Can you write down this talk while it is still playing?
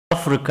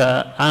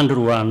Africa and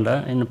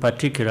Rwanda in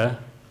particular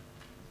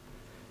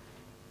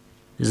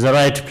is the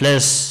right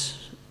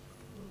place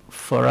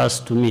for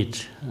us to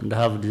meet and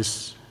have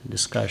this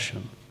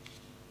discussion.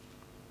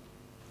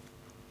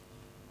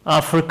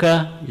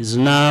 Africa is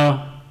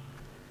now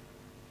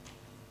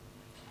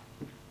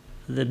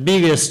the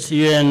biggest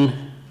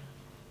UN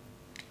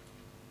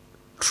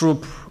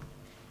troop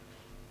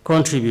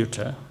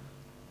contributor,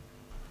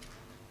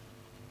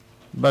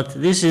 but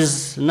this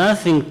is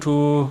nothing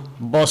to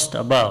boast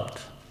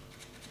about,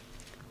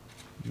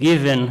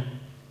 given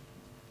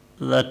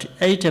that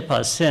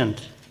 80%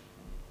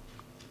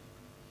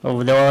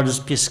 of the world's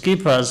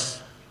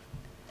peacekeepers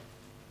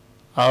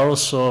are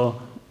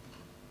also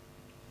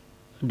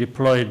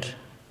deployed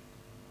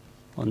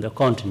on the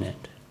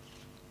continent.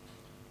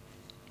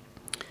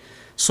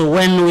 So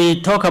when we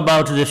talk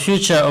about the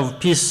future of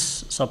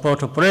peace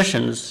support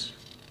operations,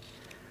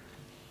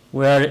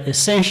 we are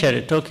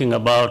essentially talking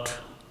about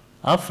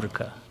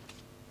Africa.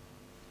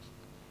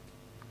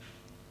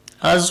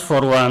 As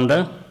for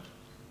Rwanda,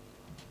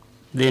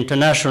 the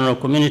international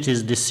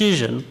community's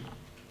decision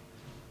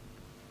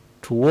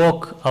to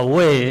walk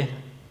away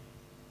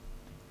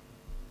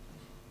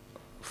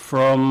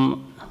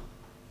from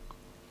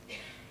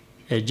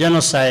a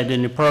genocide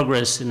in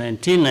progress in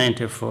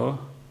 1994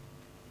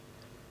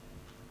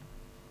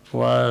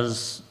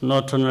 was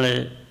not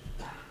only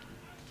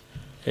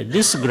a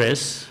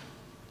disgrace,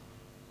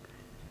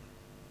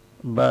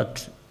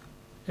 but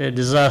a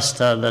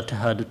disaster that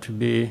had to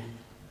be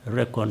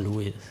reckoned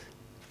with.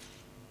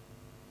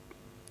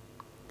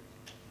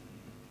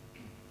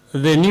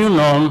 The new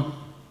norm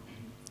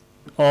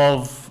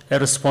of a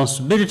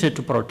responsibility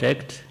to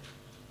protect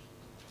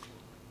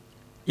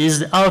is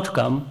the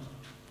outcome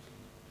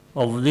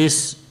of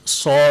this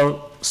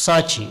soul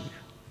searching,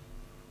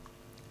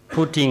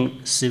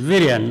 putting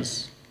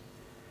civilians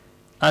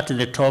at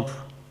the top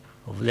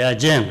of the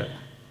agenda,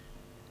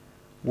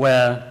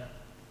 where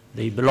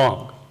they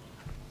belong.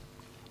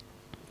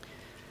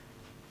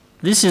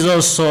 This is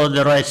also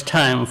the right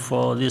time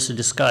for this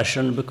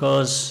discussion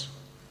because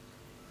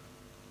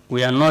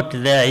we are not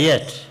there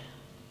yet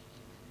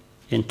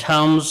in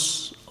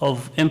terms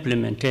of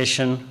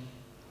implementation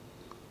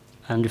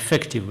and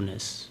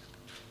effectiveness.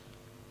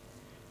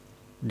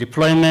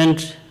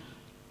 Deployment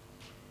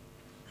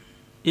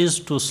is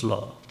too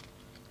slow.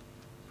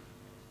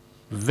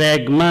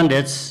 Vague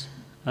mandates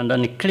and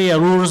unclear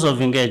rules of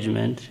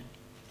engagement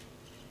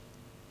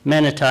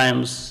many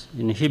times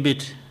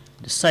inhibit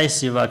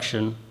decisive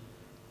action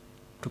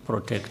to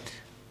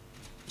protect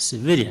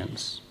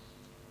civilians.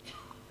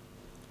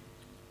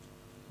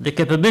 The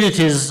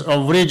capabilities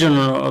of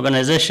regional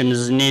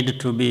organizations need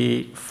to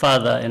be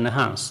further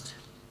enhanced.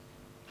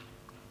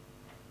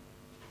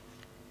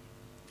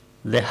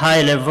 The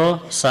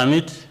high-level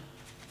summit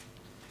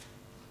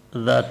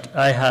that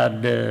I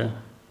had the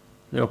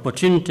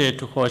opportunity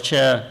to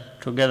co-chair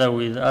together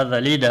with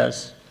other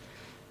leaders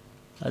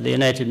at the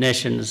United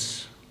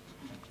Nations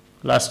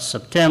last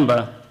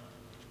September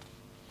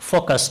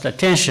focused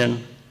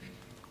attention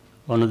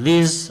on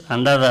these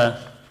and other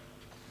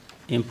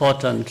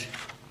important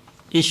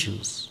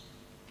issues.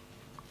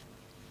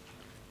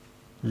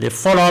 The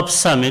follow-up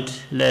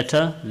summit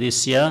later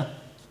this year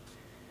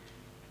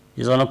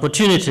is an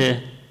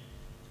opportunity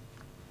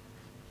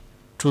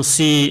to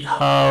see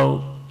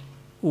how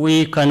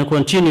we can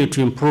continue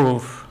to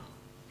improve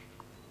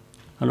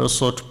and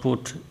also to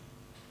put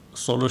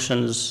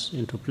solutions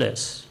into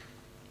place.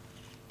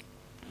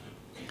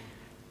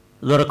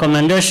 The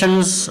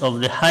recommendations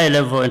of the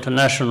high-level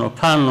international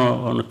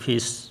panel on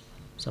peace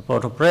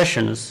support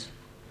operations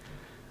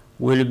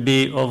will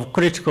be of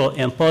critical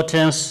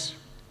importance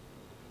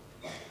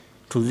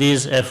to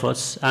these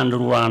efforts, and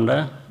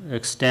Rwanda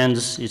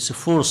extends its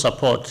full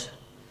support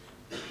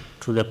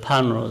to the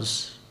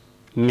panel's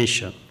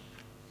mission.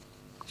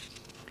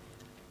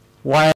 While